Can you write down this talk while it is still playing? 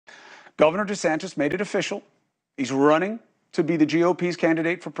Governor DeSantis made it official. He's running to be the GOP's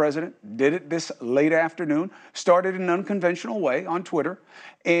candidate for president. Did it this late afternoon. Started in an unconventional way on Twitter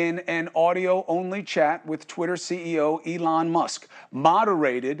in an audio-only chat with Twitter CEO Elon Musk,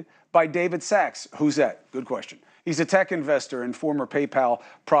 moderated by David Sachs. Who's that? Good question. He's a tech investor and former PayPal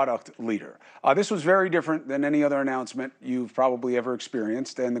product leader. This was very different than any other announcement you've probably ever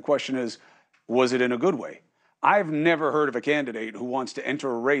experienced. And the question is, was it in a good way? I've never heard of a candidate who wants to enter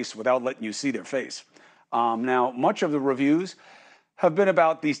a race without letting you see their face. Now, much of the reviews have been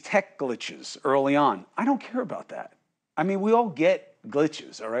about these tech glitches early on. I don't care about that. I mean, we all get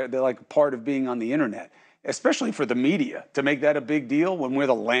glitches, all right? They're like part of being on the internet, especially for the media, to make that a big deal when we're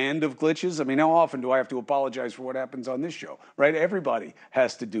the land of glitches. I mean, how often do I have to apologize for what happens on this show, right? Everybody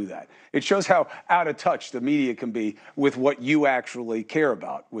has to do that. It shows how out of touch the media can be with what you actually care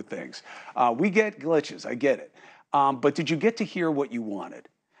about with things. We get glitches, I get it. But did you get to hear what you wanted?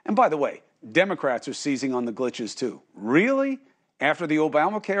 And by the way, Democrats are seizing on the glitches too. Really? After the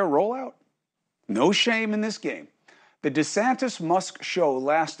Obamacare rollout? No shame in this game. The DeSantis-Musk show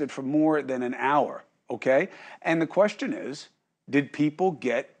lasted for more than an hour, okay? And the question is, did people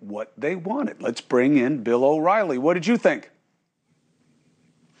get what they wanted? Let's bring in Bill O'Reilly. What did you think?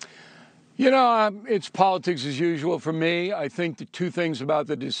 You know, it's politics as usual for me. I think the two things about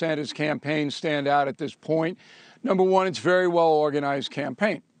the DeSantis campaign stand out at this point. Number one, it's a very well-organized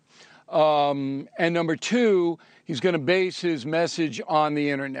campaign. And number two, he's going to base his message on the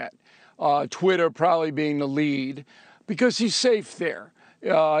internet, Twitter probably being the lead, because he's safe there.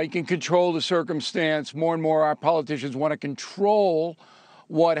 He can control the circumstance. More and more our politicians want to control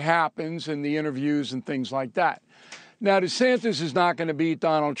what happens in the interviews and things like that. Now, DeSantis is not going to beat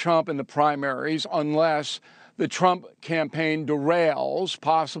Donald Trump in the primaries unless the Trump campaign derails,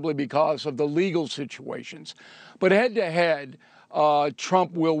 possibly because of the legal situations. But head-to-head,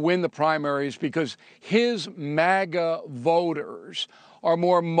 Trump will win the primaries because his MAGA voters are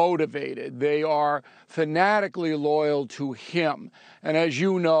more motivated. They are fanatically loyal to him. And as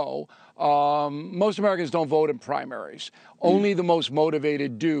you know, most Americans don't vote in primaries. Only the most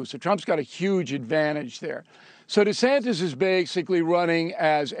motivated do. So Trump's got a huge advantage there. So DeSantis is basically running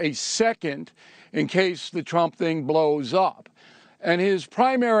as a second in case the Trump thing blows up. And his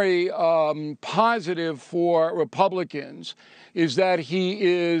primary positive for Republicans is that he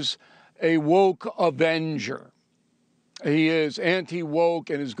is a woke avenger. He is anti-woke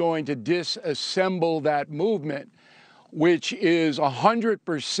and is going to disassemble that movement, which is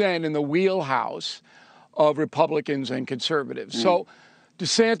 100% in the wheelhouse of Republicans and conservatives. So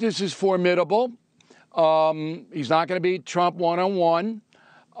DeSantis is formidable. He's not going to beat Trump one-on-one.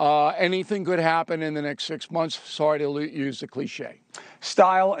 Anything could happen in the next 6 months. Sorry to use the cliche.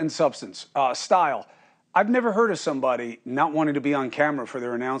 Style and substance. Style. I've never heard of somebody not wanting to be on camera for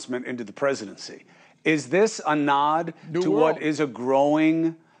their announcement into the presidency. Is this a nod to what is a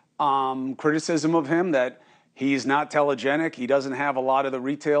growing criticism of him, that he's not telegenic, he doesn't have a lot of the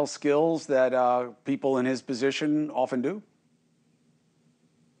retail skills that people in his position often do?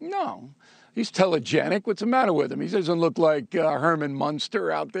 No. He's telegenic. What's the matter with him? He doesn't look like Herman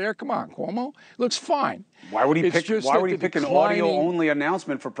Munster out there. Come on, Cuomo. Looks fine. Why would he pick an audio-only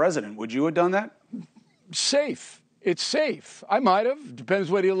announcement for president? Would you have done that? Safe. It's safe. I might have.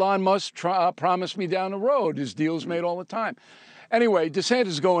 Depends what Elon Musk promised me down the road. His deal's made all the time. Anyway, DeSantis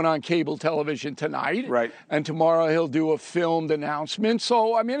is going on cable television tonight. Right. And tomorrow he'll do a filmed announcement.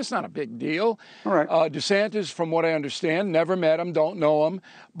 So, I mean, it's not a big deal. All right. DeSantis, from what I understand, never met him, don't know him,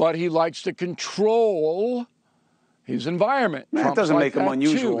 but he likes to control his environment. That doesn't make him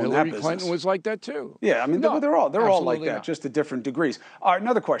unusual in that Hillary business. Clinton was like that too. Yeah, I mean, they're all like that, just at different degrees. All right,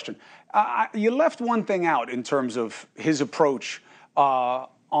 another question. You left one thing out in terms of his approach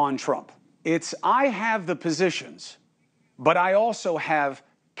on Trump. It's, I have the positions, but I also have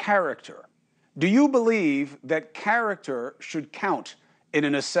character. Do you believe that character should count in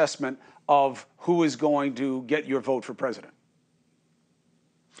an assessment of who is going to get your vote for president?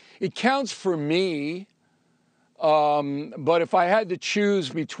 It counts for me, but if I had to choose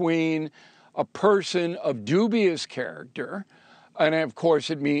between a person of dubious character, and of course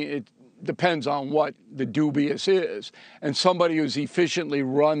it depends on what the dubious is, and somebody who's efficiently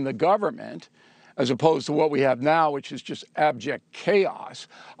run the government, as opposed to what we have now, which is just abject chaos,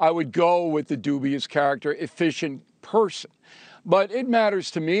 I would go with the dubious character, efficient person. But it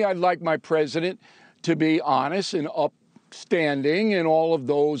matters to me. I'd like my president to be honest and upstanding and all of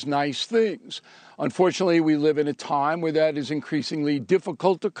those nice things. Unfortunately, we live in a time where that is increasingly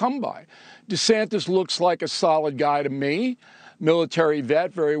difficult to come by. DeSantis looks like a solid guy to me. Military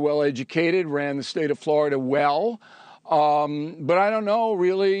vet, very well educated, ran the state of Florida well. But I don't know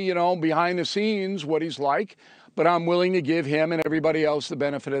really, behind the scenes what he's like. But I'm willing to give him and everybody else the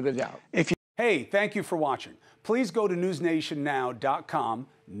benefit of the doubt. Hey, thank you for watching. Please go to newsnationnow.com,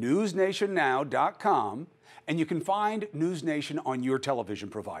 newsnationnow.com, and you can find NewsNation on your television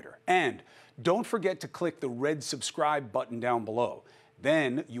provider. And don't forget to click the red subscribe button down below.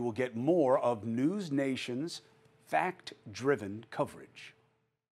 Then you will get more of NewsNation's fact-driven coverage.